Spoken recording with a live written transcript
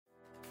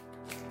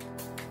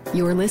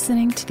You're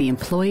listening to the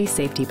Employee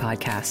Safety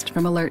Podcast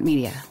from Alert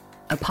Media,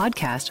 a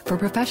podcast for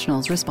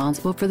professionals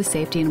responsible for the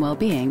safety and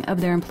well-being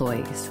of their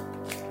employees.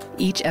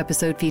 Each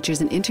episode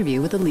features an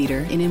interview with a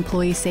leader in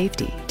employee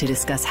safety to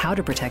discuss how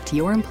to protect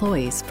your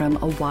employees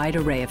from a wide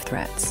array of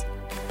threats,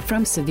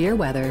 from severe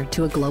weather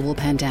to a global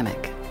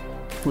pandemic.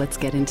 Let's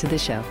get into the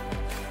show.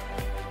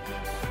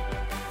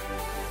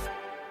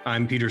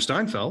 I'm Peter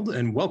Steinfeld,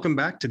 and welcome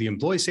back to the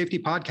Employee Safety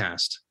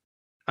Podcast.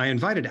 I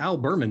invited Al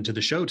Berman to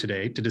the show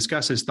today to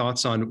discuss his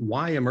thoughts on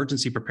why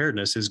emergency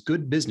preparedness is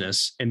good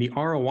business and the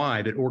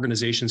ROI that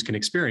organizations can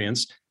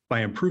experience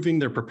by improving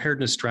their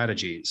preparedness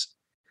strategies.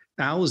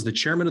 Al is the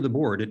chairman of the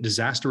board at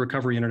Disaster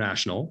Recovery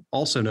International,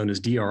 also known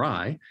as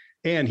DRI,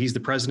 and he's the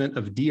president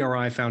of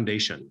DRI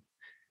Foundation.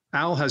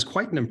 Al has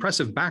quite an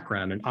impressive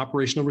background in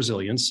operational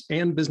resilience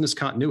and business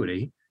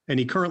continuity, and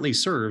he currently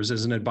serves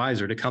as an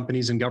advisor to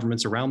companies and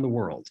governments around the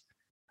world.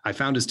 I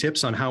found his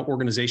tips on how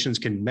organizations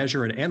can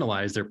measure and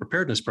analyze their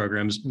preparedness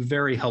programs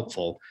very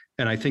helpful,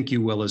 and I think you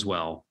will as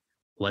well.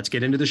 Let's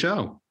get into the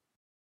show.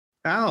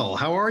 Al,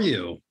 how are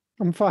you?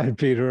 I'm fine,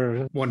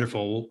 Peter.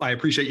 Wonderful. I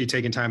appreciate you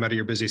taking time out of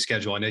your busy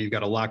schedule. I know you've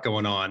got a lot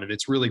going on, and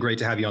it's really great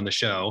to have you on the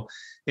show.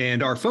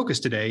 And our focus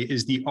today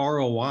is the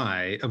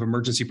ROI of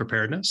emergency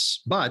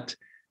preparedness. But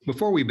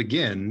before we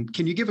begin,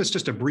 can you give us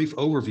just a brief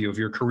overview of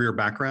your career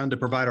background to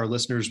provide our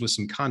listeners with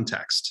some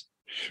context?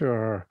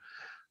 Sure.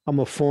 I'm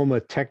a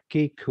former tech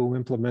geek who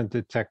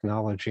implemented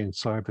technology and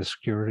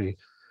cybersecurity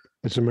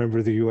as a member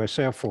of the U.S.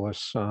 Air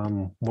Force,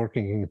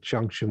 working in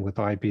conjunction with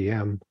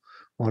IBM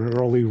on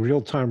early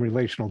real-time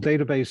relational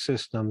database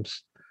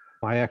systems.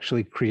 I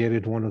actually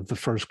created one of the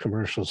first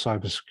commercial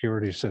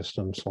cybersecurity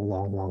systems a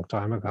long, long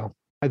time ago.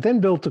 I then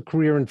built a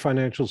career in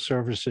financial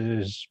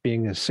services,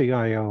 being a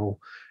CIO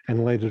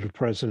and later the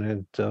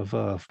president of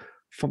a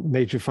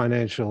major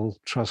financial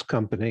trust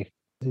company.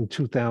 In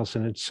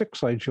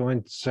 2006, I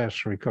joined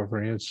Disaster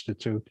Recovery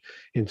Institute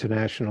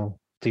International,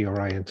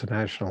 DRI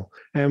International,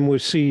 and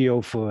was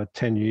CEO for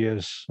 10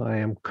 years. I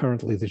am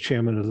currently the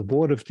chairman of the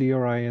board of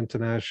DRI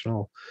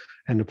International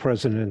and the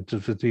president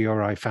of the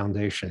DRI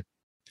Foundation.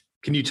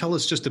 Can you tell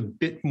us just a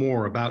bit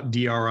more about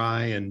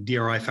DRI and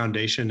DRI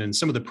Foundation and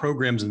some of the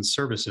programs and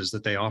services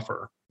that they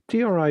offer?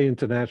 DRI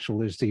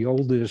International is the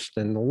oldest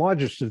and the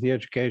largest of the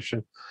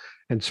education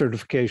and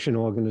certification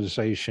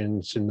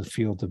organizations in the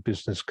field of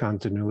business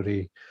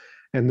continuity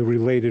and the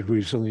related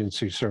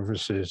resiliency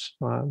services.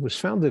 It was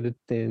founded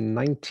in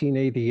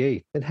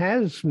 1988. It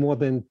has more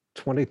than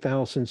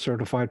 20,000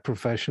 certified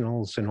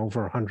professionals in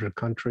over 100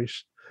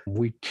 countries.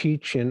 We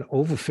teach in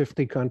over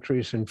 50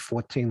 countries in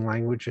 14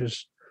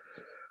 languages.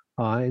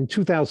 In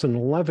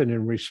 2011,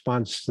 in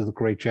response to the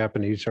Great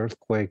Japanese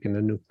Earthquake and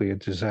the nuclear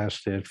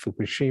disaster at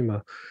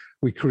Fukushima,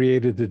 we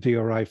created the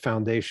DRI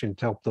Foundation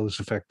to help those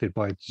affected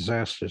by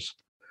disasters.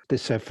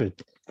 This effort,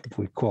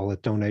 we call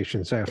it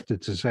Donations After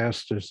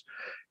Disasters,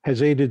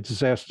 has aided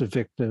disaster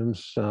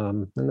victims,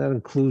 and that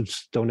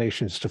includes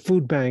donations to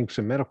food banks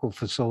and medical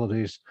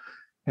facilities,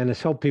 and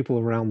has helped people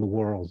around the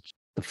world.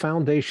 The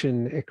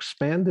foundation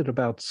expanded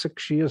about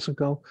 6 years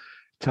ago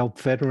to help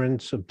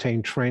veterans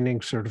obtain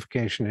training,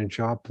 certification, and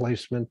job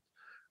placement.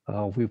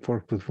 We've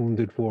worked with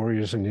wounded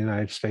warriors in the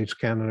United States,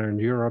 Canada,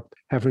 and Europe,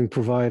 having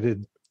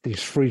provided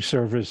these free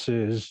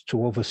services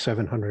to over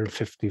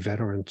 750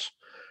 veterans.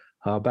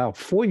 About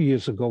 4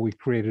 years ago, we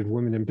created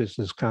Women in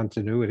Business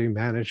Continuity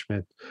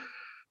Management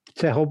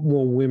to help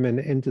more women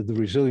enter the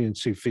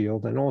resiliency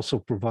field and also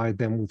provide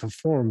them with a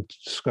forum to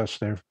discuss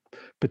their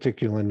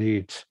particular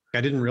needs.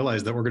 I didn't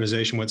realize the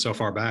organization went so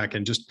far back,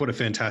 and just what a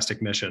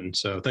fantastic mission.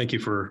 So thank you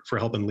for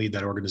helping lead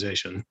that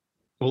organization.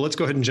 Well, let's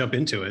go ahead and jump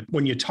into it.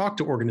 When you talk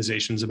to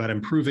organizations about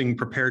improving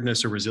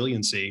preparedness or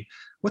resiliency,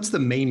 what's the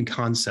main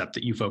concept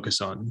that you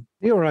focus on?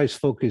 DRI's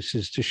focus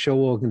is to show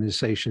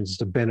organizations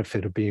the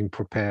benefit of being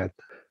prepared.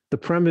 The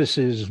premise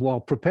is,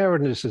 while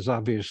preparedness is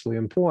obviously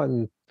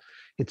important,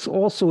 it's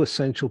also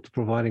essential to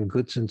providing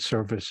goods and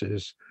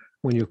services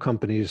when your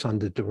company is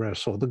under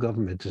duress or the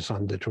government is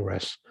under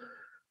duress.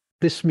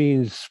 This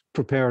means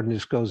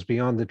preparedness goes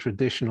beyond the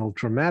traditional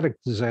dramatic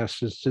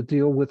disasters to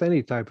deal with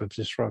any type of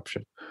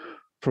disruption,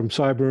 from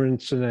cyber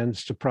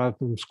incidents to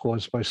problems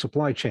caused by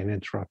supply chain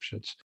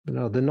interruptions.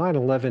 The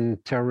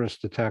 9/11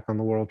 terrorist attack on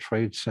the World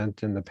Trade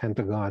Center and the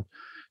Pentagon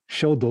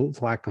showed the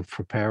lack of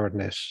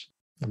preparedness.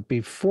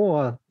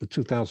 Before the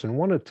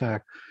 2001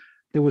 attack,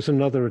 there was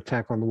another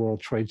attack on the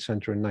World Trade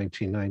Center in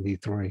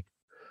 1993.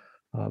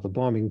 The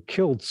bombing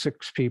killed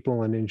 6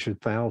 people and injured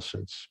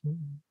thousands.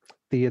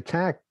 The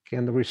attack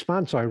and the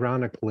response,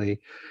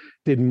 ironically,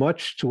 did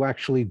much to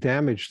actually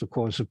damage the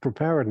cause of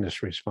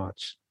preparedness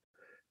response.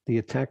 The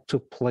attack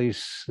took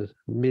place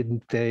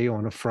midday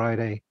on a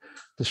Friday.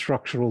 The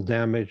structural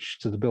damage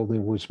to the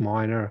building was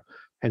minor,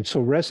 and so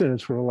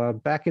residents were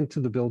allowed back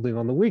into the building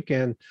on the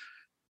weekend,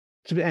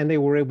 and they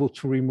were able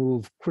to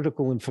remove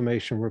critical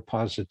information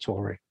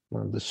repository.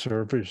 The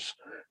servers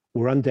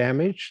were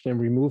undamaged and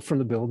removed from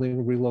the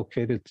building,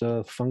 relocated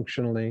to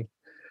functioning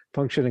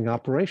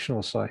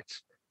operational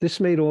sites. This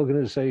made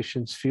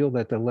organizations feel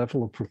that the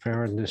level of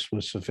preparedness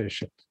was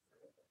sufficient.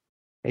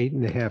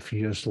 8.5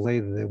 years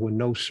later, there were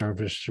no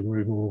servers to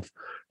remove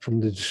from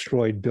the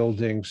destroyed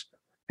buildings,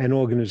 and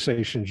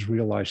organizations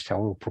realized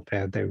how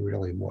prepared they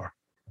really were.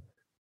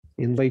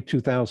 In late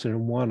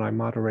 2001, I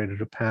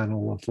moderated a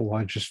panel of the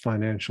largest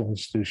financial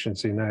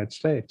institutions in the United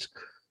States,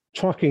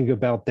 talking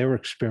about their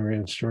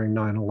experience during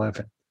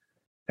 9/11.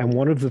 And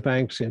one of the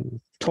banks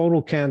in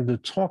total candor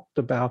talked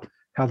about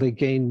how they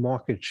gained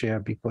market share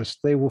because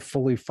they were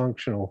fully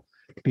functional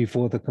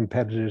before the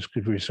competitors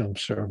could resume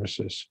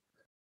services.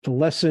 The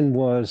lesson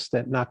was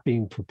that not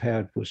being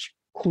prepared was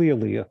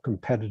clearly a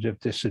competitive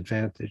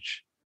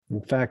disadvantage.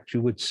 In fact,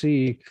 you would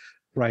see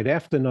right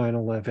after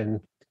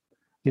 9/11,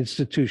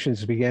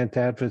 institutions began to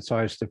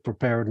advertise their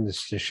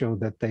preparedness to show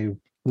that they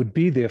would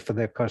be there for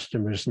their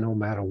customers no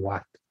matter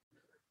what.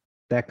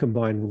 That,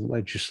 combined with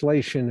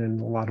legislation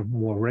and a lot of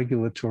more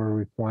regulatory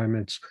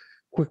requirements,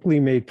 quickly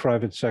made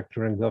private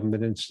sector and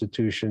government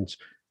institutions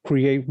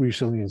create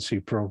resiliency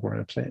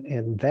programs.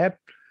 And that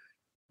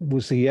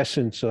was the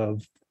essence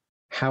of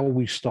how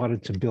we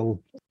started to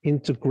build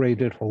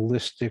integrated,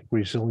 holistic,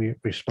 resilient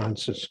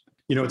responses.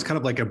 It's kind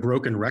of like a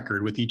broken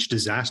record with each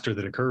disaster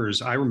that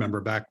occurs. I remember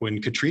back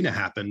when Katrina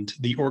happened,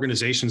 the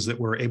organizations that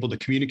were able to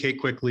communicate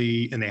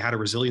quickly and they had a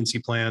resiliency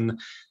plan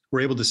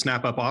were able to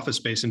snap up office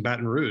space in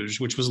Baton Rouge,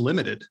 which was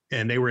limited,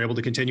 and they were able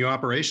to continue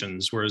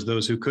operations, whereas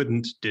those who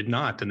couldn't did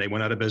not, and they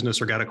went out of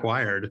business or got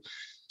acquired.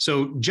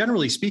 So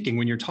generally speaking,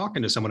 when you're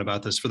talking to someone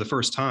about this for the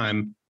first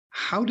time,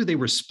 how do they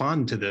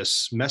respond to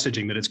this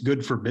messaging that it's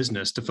good for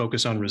business to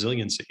focus on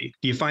resiliency?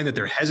 Do you find that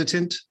they're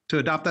hesitant to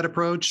adopt that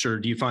approach, or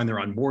do you find they're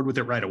on board with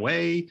it right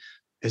away?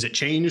 Has it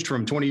changed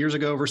from 20 years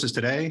ago versus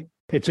today?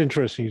 It's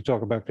interesting you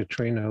talk about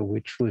Katrina,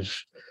 which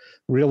was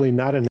really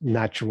not a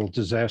natural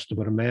disaster,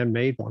 but a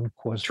man-made one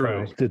caused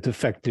by the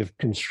defective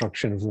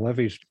construction of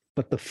levees.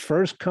 But the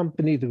first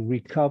company to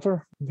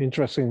recover,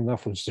 interestingly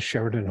enough, was the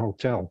Sheraton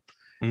Hotel.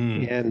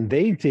 And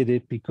they did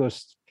it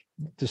because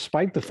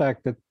despite the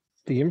fact that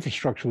the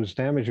infrastructure was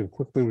damaged and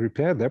quickly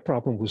repaired, their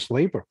problem was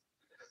labor.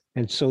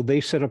 And so they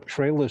set up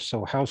trailers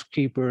so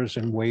housekeepers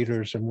and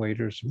waiters and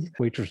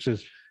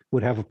waitresses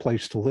would have a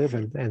place to live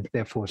and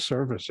therefore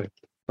service it.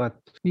 But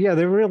yeah,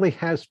 there really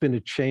has been a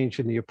change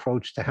in the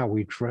approach to how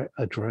we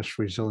address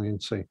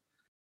resiliency.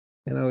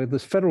 The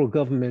federal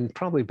government,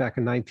 probably back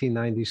in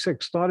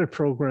 1996, started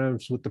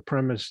programs with the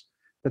premise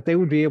that they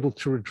would be able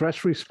to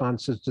address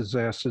responses to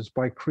disasters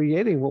by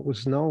creating what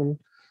was known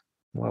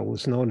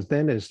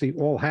then as the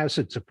all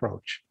hazards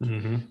approach,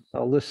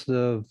 a list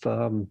of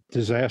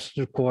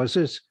disaster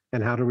causes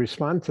and how to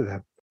respond to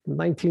them. In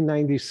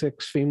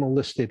 1996, FEMA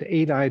listed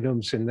 8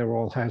 items in their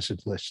all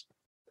hazard list.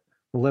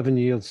 11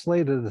 years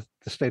later,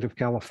 the state of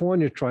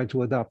California tried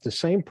to adopt the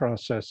same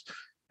process,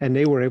 and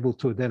they were able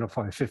to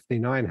identify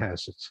 59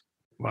 hazards.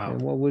 Wow.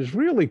 And what was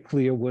really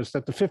clear was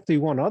that the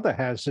 51 other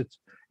hazards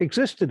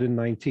existed in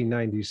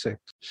 1996.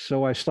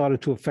 So I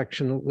started to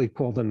affectionately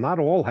call them not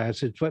all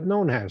hazards, but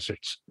known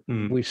hazards.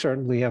 We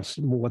certainly have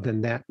more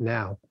than that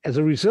now. As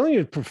a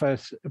resilient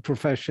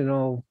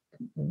professional,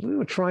 we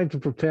were trying to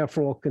prepare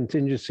for all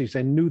contingencies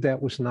and knew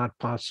that was not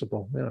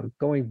possible.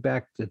 Going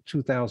back to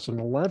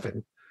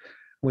 2011,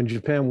 when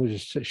Japan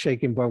was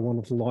shaken by one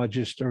of the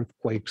largest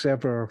earthquakes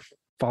ever,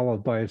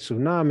 followed by a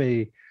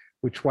tsunami,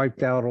 which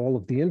wiped out all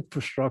of the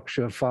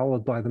infrastructure,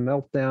 followed by the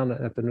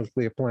meltdown at the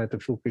nuclear plant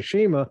of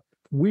Fukushima,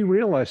 we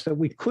realized that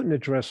we couldn't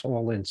address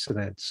all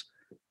incidents.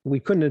 We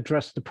couldn't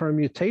address the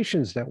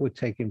permutations that were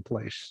taking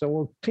place.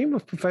 So a team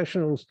of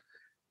professionals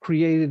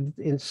created,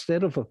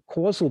 instead of a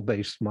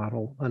causal-based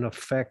model, an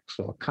effects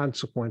or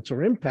consequence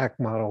or impact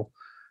model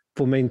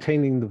for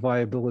maintaining the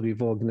viability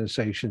of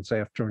organizations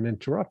after an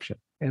interruption.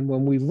 And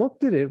when we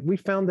looked at it, we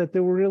found that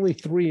there were really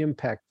 3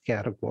 impact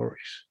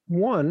categories.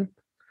 One,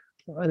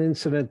 an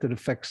incident that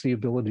affects the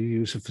ability to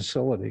use a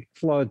facility: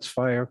 floods,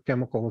 fire,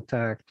 chemical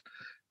attack,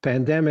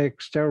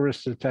 pandemics,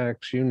 terrorist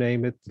attacks, you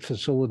name it, the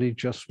facility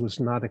just was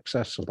not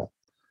accessible.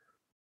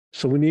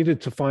 So we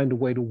needed to find a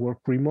way to work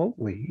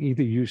remotely,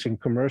 either using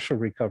commercial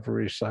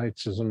recovery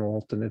sites as an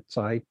alternate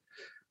site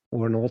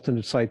or an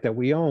alternate site that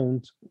we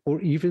owned, or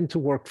even to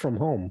work from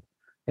home.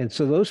 And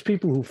so those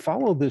people who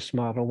followed this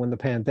model when the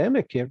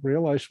pandemic hit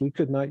realized we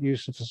could not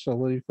use the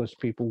facility because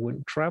people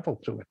wouldn't travel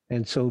to it.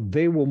 And so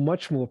they were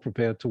much more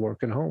prepared to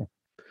work at home.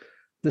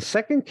 The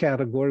second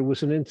category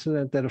was an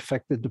incident that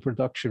affected the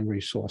production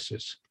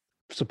resources,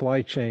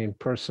 supply chain,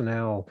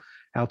 personnel,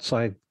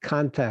 outside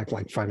contact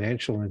like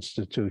financial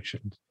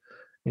institutions.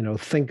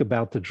 Think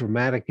about the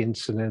dramatic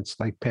incidents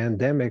like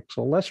pandemics,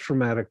 or less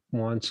dramatic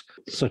ones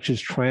such as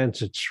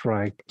transit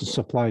strike, the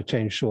supply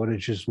chain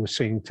shortages we're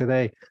seeing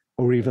today,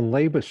 or even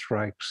labor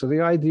strikes. So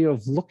the idea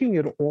of looking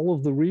at all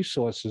of the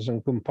resources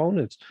and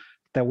components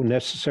that were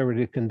necessary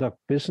to conduct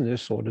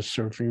business or to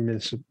serve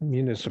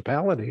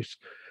municipalities,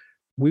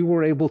 we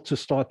were able to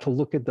start to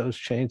look at those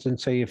chains and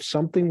say, if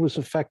something was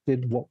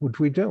affected, what would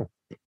we do?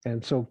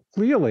 And so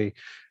clearly,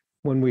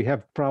 when we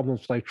have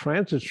problems like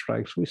transit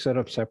strikes, we set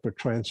up separate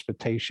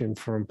transportation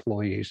for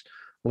employees.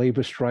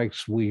 Labor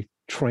strikes, we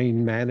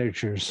train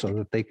managers so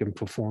that they can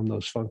perform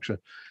those functions.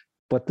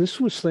 But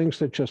this was things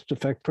that just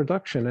affect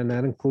production, and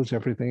that includes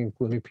everything,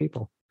 including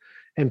people.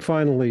 And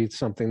finally, it's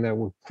something that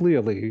will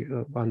clearly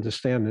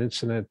understand an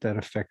incident that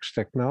affects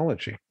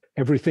technology.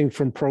 Everything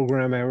from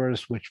program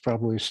errors, which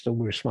probably is still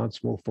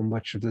responsible for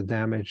much of the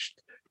damage,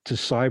 to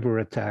cyber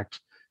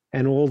attacks,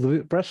 and all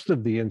the rest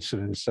of the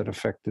incidents that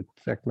affected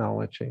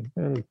technology,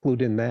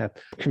 including that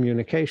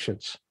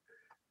communications.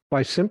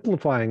 By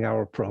simplifying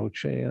our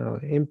approach,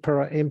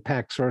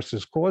 impacts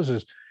versus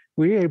causes,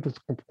 we were able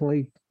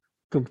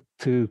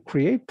to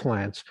create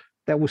plans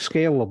that were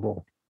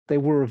scalable. They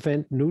were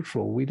event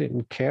neutral. We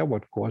didn't care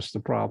what caused the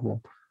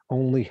problem,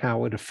 only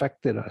how it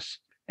affected us.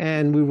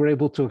 And we were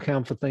able to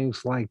account for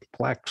things like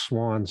black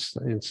swans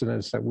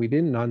incidents that we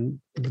didn't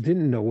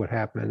know what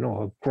happened,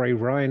 or gray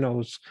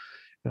rhinos,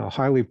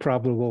 highly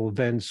probable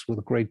events with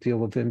a great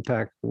deal of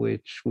impact,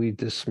 which we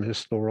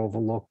dismissed or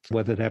overlooked,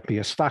 whether that be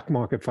a stock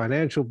market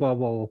financial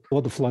bubble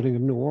or the flooding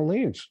of New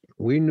Orleans.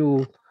 We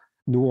knew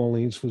New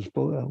Orleans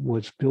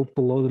was built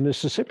below the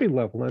Mississippi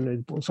level, and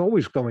it was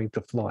always going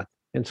to flood.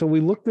 And so we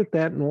looked at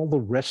that and all the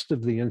rest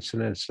of the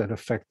incidents that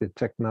affected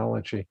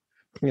technology,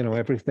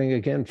 everything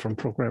again from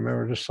program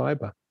error to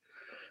cyber.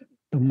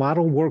 The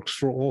model works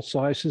for all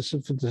sizes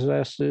of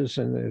disasters,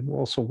 and it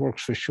also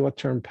works for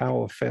short-term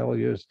power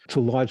failures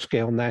to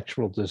large-scale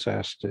natural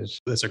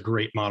disasters. That's a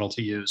great model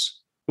to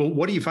use. Well,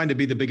 what do you find to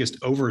be the biggest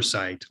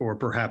oversight or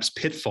perhaps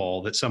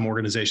pitfall that some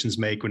organizations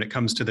make when it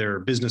comes to their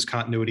business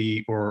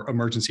continuity or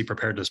emergency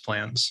preparedness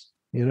plans?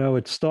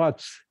 It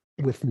starts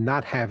with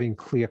not having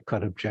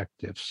clear-cut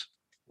objectives.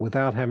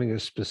 Without having a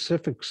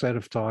specific set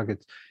of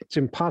targets, it's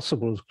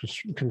impossible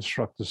to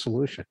construct a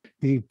solution.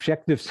 The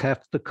objectives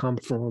have to come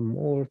from,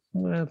 or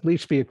at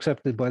least be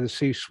accepted by the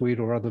C-suite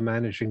or other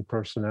managing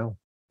personnel.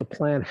 The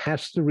plan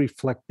has to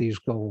reflect these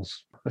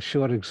goals. A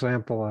short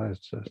example,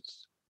 it's a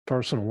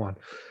personal one.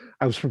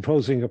 I was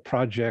proposing a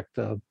project,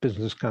 a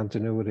business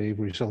continuity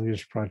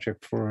resilience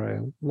project for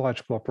a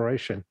large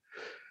corporation.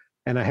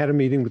 And I had a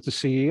meeting with the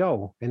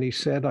CEO, and he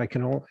said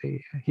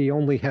he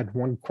only had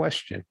one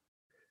question.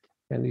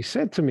 And he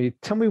said to me,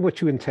 "Tell me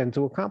what you intend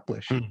to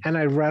accomplish." And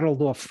I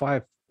rattled off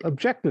 5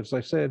 objectives. I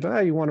said,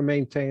 you want to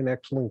maintain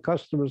excellent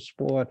customer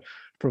support,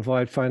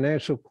 provide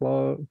financial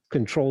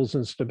controls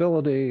and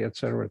stability, et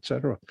cetera, et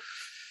cetera.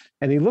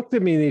 And he looked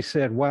at me and he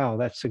said, "Wow,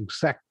 that's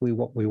exactly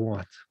what we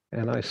want."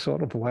 And I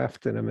sort of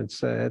laughed at him and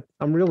said,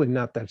 "I'm really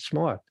not that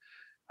smart.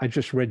 I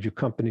just read your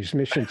company's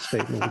mission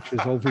statement, which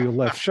is over your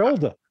left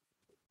shoulder."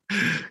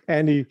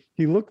 And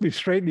he looked me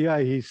straight in the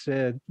eye. He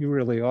said, "You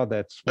really are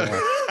that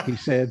smart." He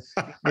said,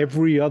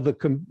 every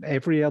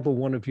other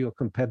one of your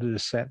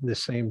competitors sat in the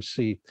same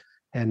seat,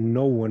 and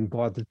no one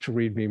bothered to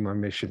read me my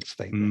mission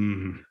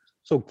statement.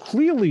 So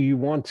clearly you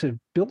want to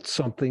build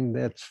something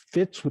that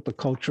fits with the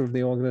culture of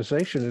the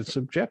organization. It's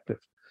objective.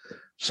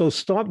 So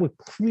start with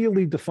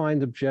clearly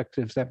defined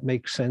objectives that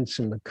make sense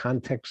in the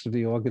context of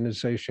the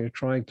organization you're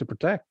trying to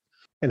protect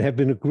and have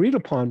been agreed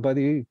upon by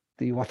the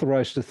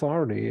authorized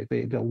authority.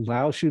 It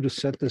allows you to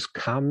set this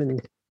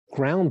common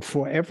ground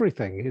for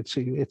everything.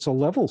 It's a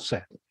level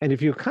set. And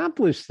if you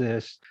accomplish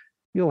this,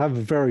 you'll have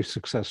a very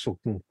successful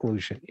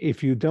conclusion.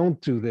 If you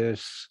don't do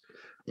this,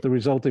 the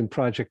resulting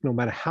project, no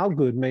matter how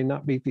good, may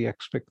not meet the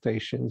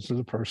expectations of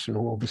the person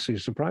who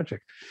oversees the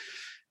project.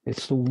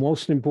 It's the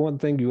most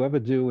important thing you ever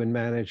do in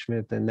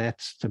management, and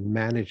that's to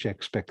manage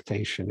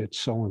expectation. It's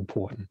so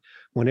important.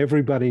 When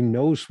everybody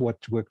knows what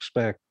to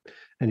expect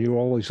and you're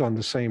always on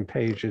the same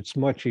page, it's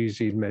much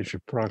easier to measure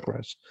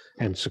progress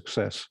and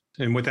success.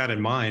 And with that in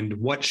mind,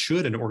 what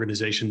should an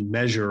organization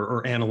measure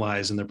or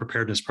analyze in their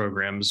preparedness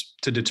programs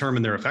to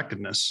determine their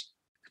effectiveness?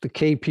 The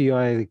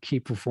KPI, the key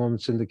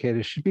performance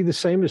indicators, should be the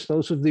same as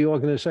those of the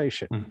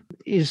organization.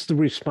 Is the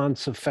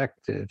response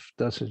effective?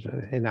 Does it,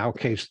 in our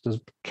case,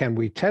 can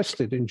we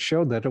test it and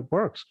show that it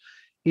works?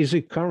 Is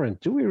it current?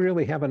 Do we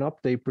really have an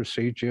update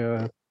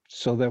procedure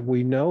so that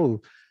we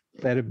know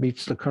that it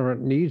meets the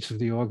current needs of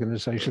the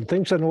organization?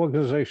 Things that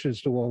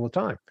organizations do all the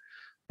time.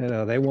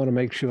 They want to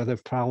make sure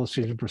that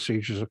policies and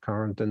procedures are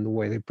current and the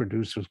way they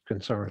produce is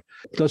concerned.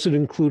 Does it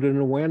include an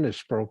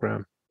awareness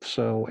program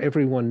so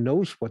everyone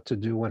knows what to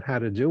do and how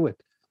to do it,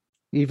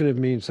 even if it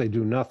means they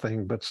do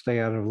nothing but stay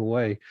out of the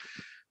way,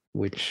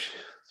 which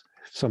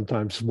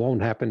sometimes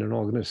won't happen in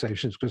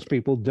organizations because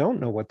people don't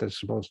know what they're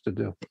supposed to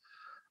do.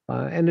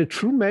 And the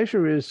true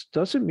measure is,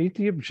 does it meet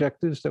the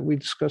objectives that we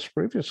discussed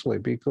previously?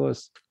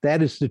 Because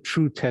that is the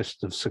true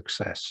test of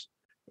success.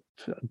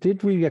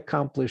 Did we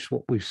accomplish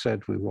what we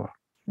said we were?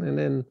 And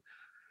then,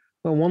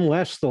 well, one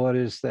last thought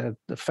is that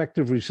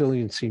effective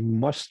resiliency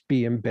must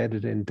be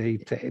embedded in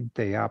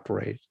day-to-day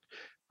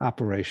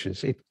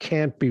operations. It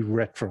can't be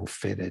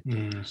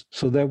retrofitted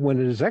so that when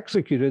it is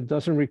executed, it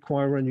doesn't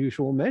require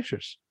unusual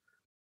measures.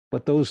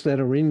 But those that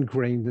are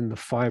ingrained in the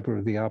fiber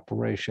of the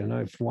operation,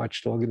 I've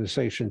watched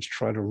organizations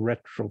try to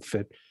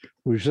retrofit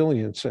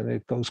resilience, and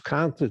it goes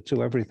counter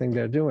to everything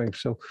they're doing.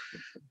 So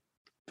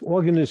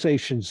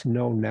organizations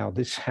know now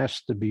this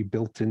has to be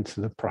built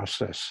into the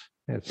process.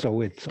 And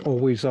so it's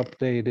always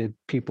updated.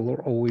 People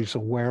are always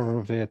aware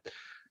of it.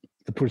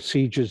 The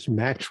procedures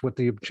match what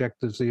the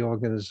objectives of the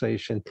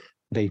organization.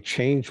 They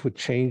change with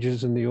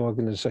changes in the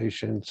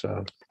organizations,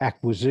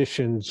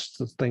 acquisitions,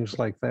 things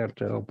like that.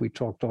 We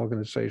talk to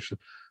organizations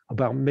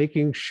about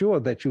making sure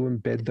that you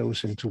embed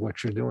those into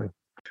what you're doing.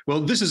 Well,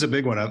 this is a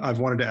big one I've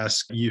wanted to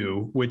ask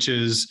you, which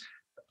is,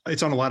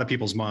 it's on a lot of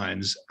people's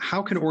minds.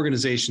 How can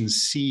organizations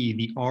see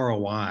the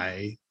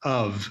ROI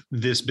of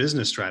this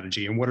business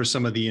strategy? And what are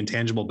some of the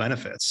intangible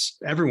benefits?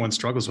 Everyone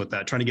struggles with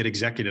that, trying to get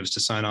executives to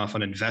sign off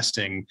on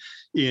investing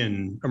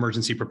in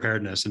emergency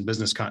preparedness and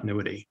business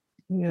continuity.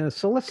 Yeah,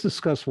 so let's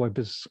discuss why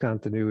business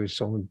continuity is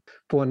so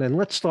important. And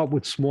let's start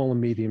with small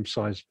and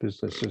medium-sized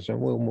businesses,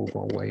 and we'll move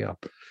our way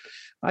up.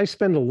 I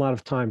spend a lot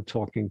of time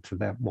talking to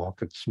that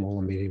market, small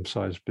and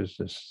medium-sized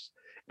businesses,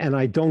 and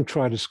I don't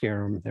try to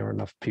scare them. There are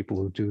enough people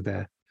who do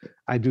that.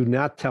 I do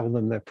not tell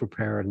them that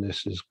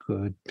preparedness is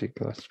good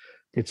because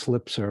it's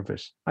lip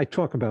service. I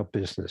talk about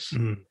business.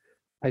 Mm-hmm.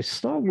 I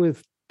start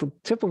with the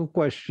typical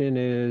question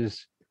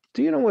is,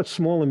 do you know what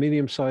small and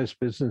medium-sized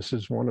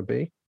businesses want to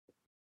be?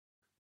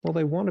 Well,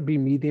 they want to be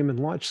medium and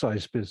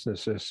large-sized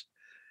businesses.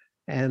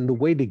 And the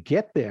way to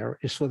get there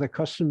is for their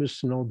customers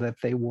to know that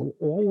they will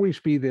always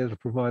be there to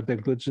provide their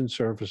goods and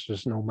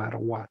services no matter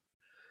what.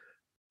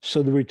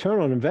 So the return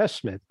on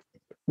investment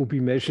will be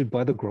measured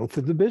by the growth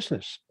of the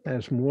business.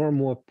 As more and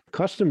more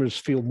customers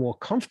feel more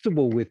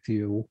comfortable with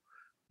you,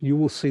 you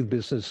will see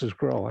businesses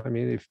grow. I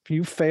mean, if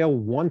you fail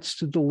once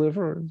to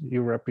deliver,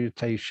 your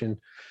reputation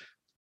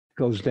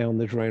goes down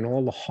the drain.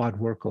 All the hard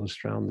work goes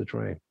down the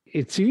drain.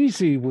 It's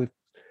easy with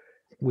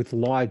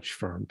large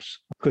firms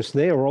because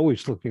they are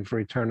always looking for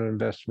return on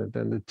investment.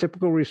 And the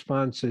typical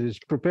response is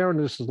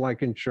preparedness is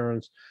like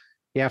insurance.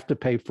 You have to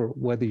pay for it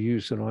whether you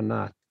use it or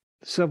not.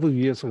 Several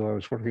years ago, I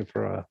was working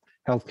for a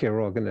healthcare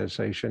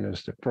organization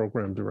as the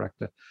program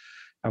director.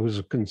 I was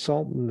a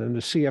consultant, and the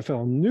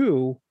CFO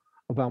knew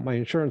about my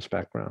insurance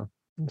background.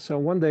 And so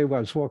one day I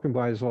was walking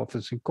by his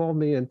office. He called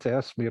me in to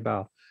ask me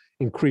about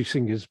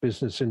increasing his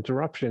business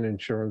interruption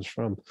insurance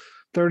from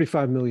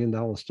 $35 million to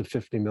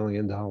 $50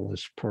 million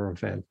per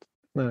event.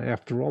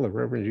 After all, the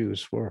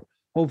revenues were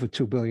over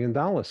 $2 billion.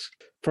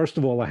 First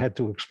of all, I had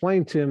to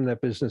explain to him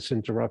that business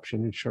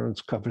interruption insurance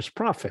covers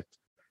profit,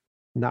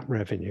 not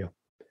revenue.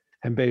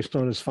 And based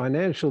on his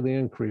financial, the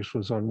increase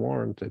was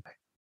unwarranted.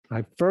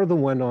 I further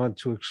went on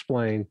to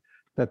explain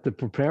that the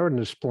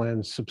preparedness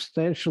plan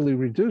substantially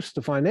reduced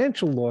the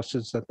financial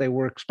losses that they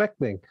were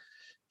expecting.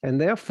 And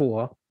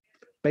therefore,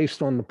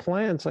 based on the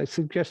plans, I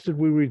suggested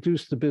we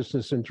reduce the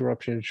business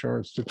interruption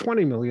insurance to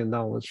 $20 million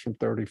from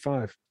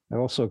 $35. I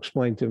also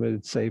explained to him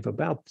it'd save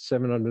about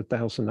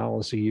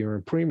 $700,000 a year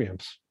in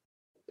premiums.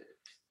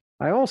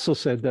 I also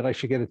said that I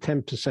should get a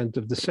 10%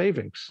 of the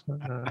savings.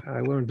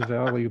 I learned a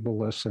valuable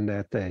lesson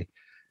that day.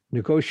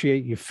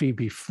 Negotiate your fee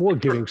before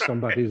giving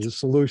somebody the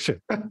solution.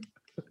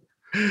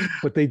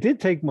 But they did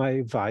take my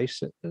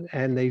advice,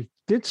 and they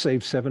did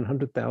save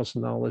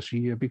 $700,000 a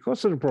year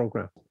because of the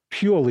program.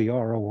 Purely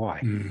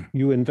ROI.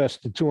 You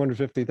invested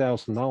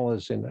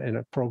 $250,000 in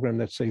a program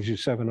that saves you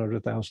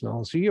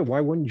 $700,000 a year.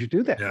 Why wouldn't you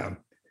do that? Yeah.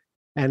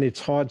 And it's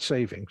hard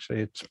savings.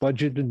 It's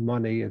budgeted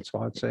money. It's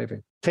hard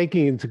saving.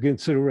 Taking into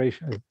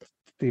consideration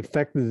the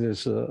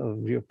effectiveness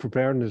of your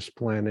preparedness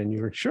plan, and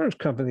your insurance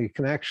company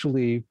can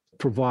actually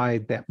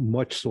provide that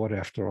much sought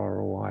after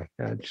ROI.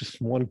 Just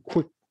one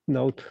quick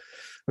note.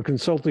 A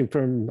consulting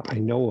firm I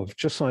know of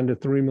just signed a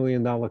 $3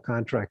 million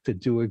contract to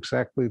do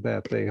exactly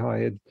that. They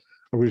hired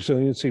a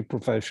resiliency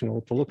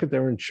professional to look at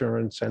their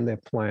insurance and their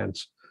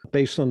plans.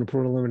 Based on the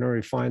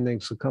preliminary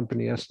findings, the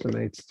company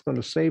estimates it's going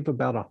to save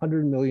about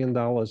 $100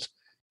 million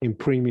in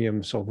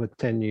premiums over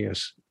 10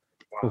 years,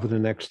 over the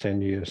next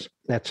 10 years.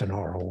 That's an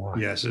ROI.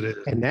 Yes, it is.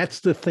 And that's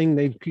the thing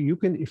if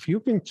you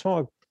can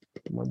talk,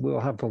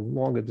 we'll have a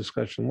longer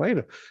discussion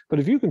later, but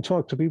if you can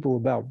talk to people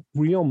about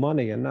real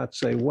money and not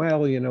say,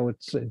 well,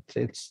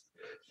 it's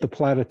the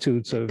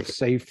platitudes of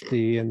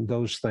safety and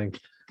those things.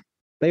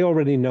 They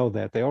already know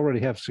that. They already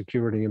have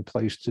security in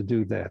place to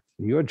do that.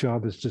 Your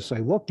job is to say,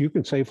 look, you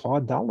can save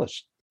hard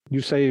dollars.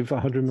 You save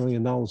 $100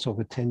 million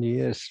over 10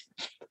 years.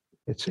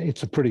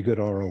 It's a pretty good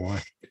ROI.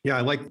 Yeah,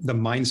 I like the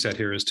mindset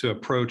here is to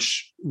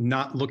approach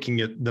not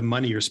looking at the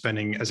money you're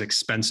spending as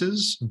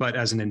expenses, but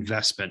as an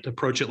investment.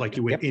 Approach it like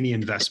you would any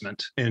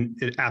investment. And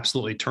it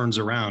absolutely turns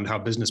around how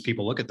business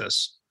people look at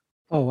this.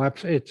 Oh,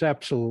 it's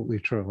absolutely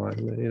true.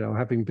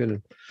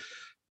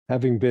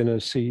 Having been a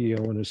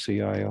CEO and a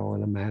CIO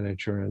and a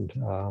manager, and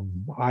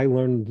I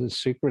learned the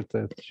secret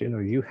that,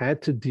 you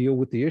had to deal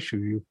with the issue.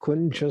 You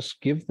couldn't just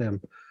give them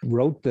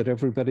rote that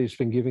everybody's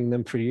been giving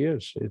them for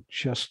years. It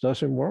just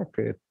doesn't work.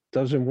 It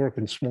doesn't work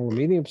in small and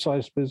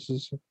medium-sized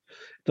businesses. It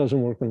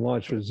doesn't work in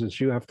large business.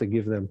 You have to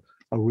give them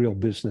a real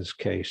business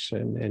case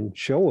and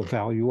show a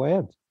value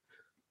add.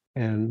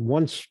 And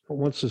once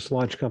this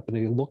large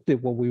company looked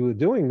at what we were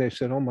doing, they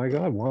said, oh my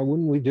God, why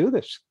wouldn't we do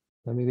this?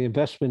 I mean, the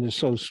investment is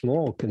so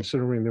small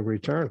considering the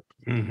return.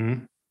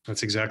 Mm-hmm.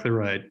 That's exactly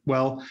right.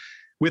 Well,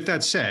 With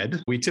that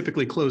said, we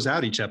typically close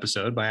out each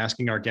episode by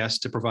asking our guests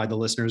to provide the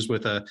listeners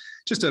with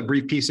just a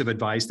brief piece of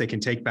advice they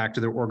can take back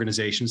to their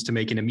organizations to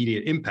make an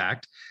immediate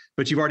impact.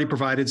 But you've already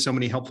provided so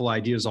many helpful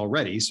ideas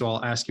already, so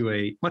I'll ask you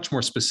a much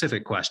more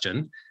specific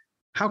question.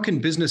 How can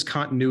business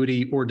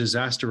continuity or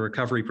disaster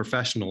recovery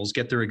professionals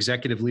get their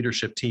executive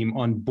leadership team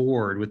on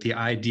board with the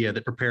idea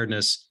that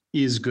preparedness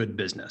is good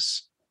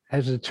business?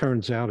 As it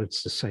turns out,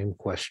 it's the same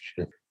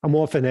question. I'm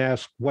often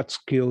asked, what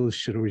skills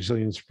should a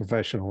resilience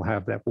professional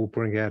have that will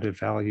bring added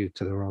value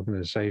to their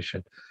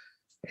organization?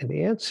 And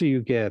the answer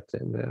you get,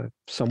 and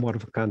somewhat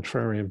of a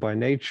contrarian by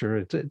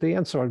nature, the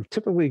answer I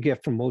typically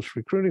get from most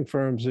recruiting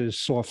firms is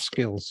soft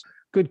skills,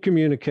 good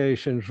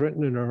communications,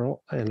 written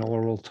and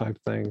oral type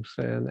things.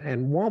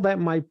 And while that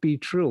might be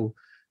true,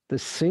 the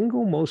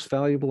single most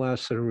valuable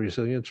asset a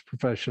resilience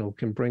professional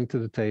can bring to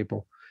the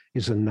table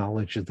is a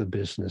knowledge of the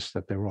business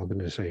that their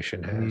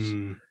organization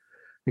has.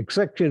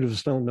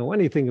 Executives don't know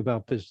anything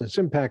about business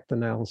impact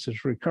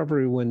analysis,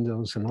 recovery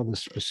windows, and other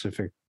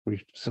specific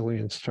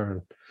resilience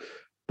terms.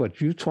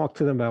 But you talk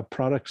to them about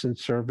products and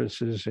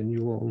services, and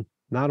you will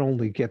not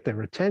only get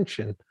their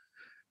attention,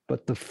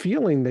 but the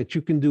feeling that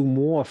you can do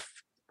more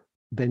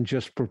than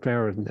just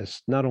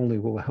preparedness. Not only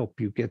will it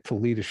help you get to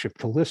leadership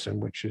to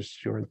listen, which is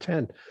your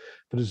intent,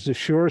 but it's the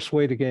surest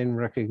way to gain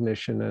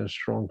recognition and a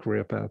strong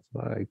career path.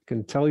 I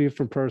can tell you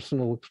from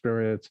personal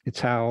experience, it's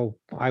how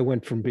I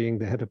went from being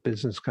the head of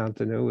business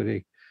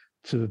continuity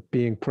to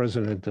being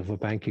president of a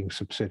banking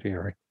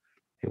subsidiary.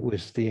 It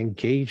was the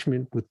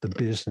engagement with the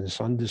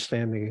business,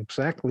 understanding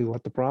exactly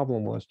what the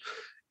problem was.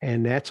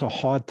 And that's a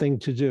hard thing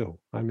to do.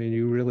 I mean,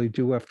 you really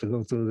do have to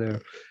go through there.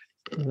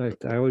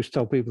 I always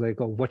tell people, they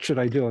go, what should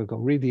I do? I go,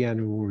 read the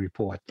annual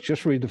report.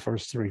 Just read the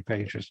first 3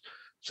 pages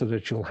so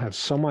that you'll have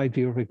some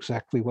idea of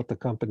exactly what the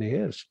company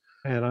is.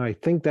 And I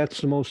think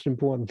that's the most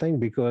important thing,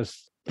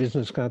 because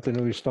business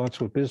continuity starts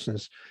with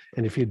business.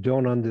 And if you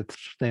don't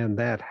understand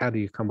that, how do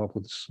you come up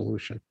with a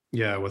solution?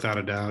 Yeah, without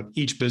a doubt.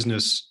 Each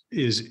business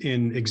is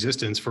in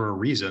existence for a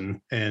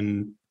reason.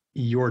 And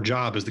your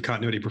job as the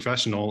continuity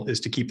professional is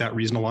to keep that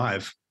reason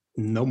alive.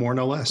 No more,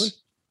 no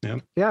less.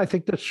 Yeah, I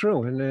think that's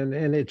true.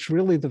 And it's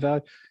really the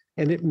value,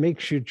 and it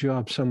makes your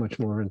job so much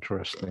more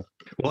interesting.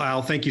 Well,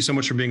 Al, thank you so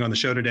much for being on the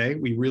show today.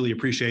 We really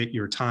appreciate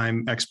your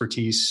time,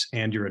 expertise,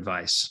 and your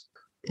advice.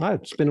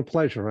 It's been a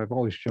pleasure. I've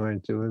always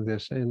enjoyed doing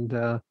this.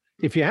 And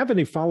if you have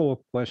any follow-up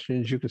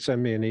questions, you can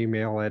send me an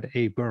email at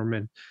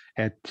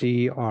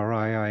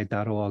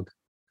abberman@trii.org.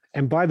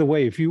 And by the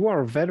way, if you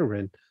are a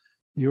veteran,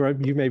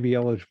 you may be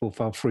eligible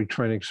for free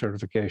training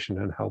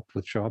certification and help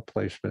with job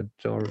placement,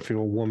 or if you're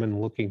a woman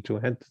looking to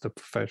enter the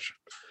profession.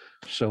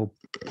 So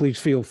please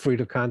feel free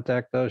to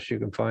contact us. You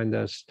can find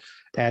us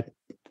at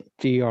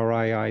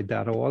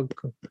trii.org,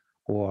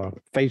 or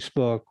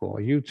Facebook, or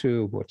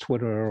YouTube, or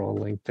Twitter, or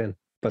LinkedIn.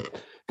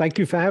 But thank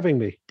you for having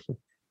me.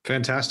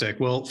 Fantastic.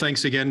 Well,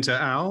 thanks again to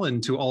Al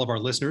and to all of our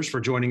listeners for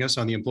joining us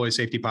on the Employee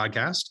Safety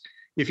Podcast.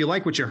 If you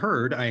like what you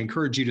heard, I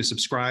encourage you to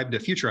subscribe to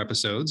future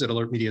episodes at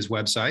Alert Media's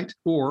website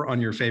or on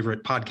your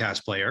favorite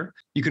podcast player.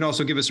 You can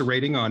also give us a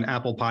rating on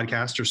Apple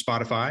Podcasts or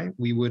Spotify.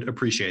 We would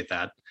appreciate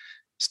that.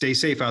 Stay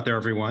safe out there,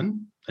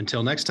 everyone.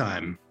 Until next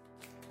time.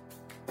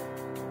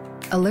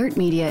 Alert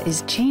Media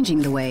is changing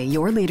the way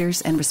your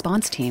leaders and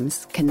response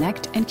teams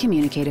connect and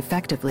communicate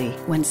effectively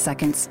when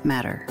seconds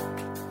matter.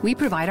 We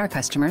provide our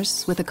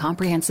customers with a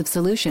comprehensive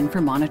solution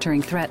for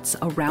monitoring threats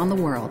around the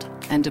world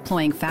and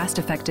deploying fast,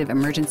 effective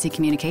emergency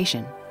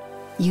communication.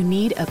 You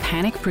need a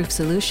panic-proof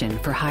solution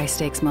for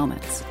high-stakes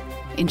moments.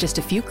 In just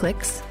a few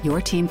clicks,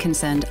 your team can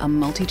send a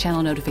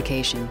multi-channel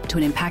notification to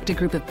an impacted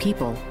group of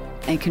people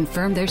and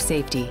confirm their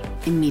safety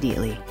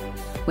immediately.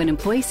 When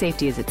employee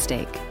safety is at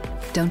stake,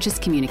 don't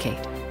just communicate.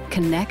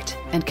 Connect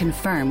and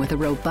confirm with a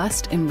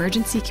robust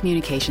emergency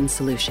communication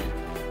solution.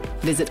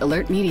 Visit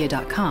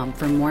alertmedia.com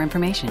for more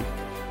information.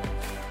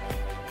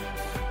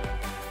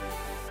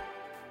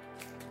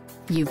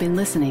 You've been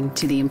listening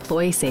to the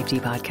Employee Safety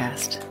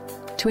Podcast.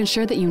 To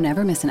ensure that you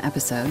never miss an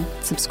episode,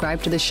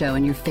 subscribe to the show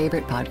in your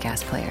favorite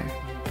podcast player.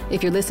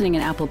 If you're listening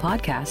in Apple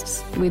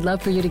Podcasts, we'd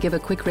love for you to give a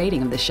quick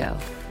rating of the show.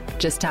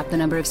 Just tap the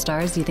number of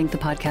stars you think the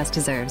podcast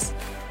deserves.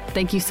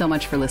 Thank you so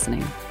much for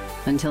listening.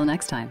 Until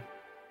next time.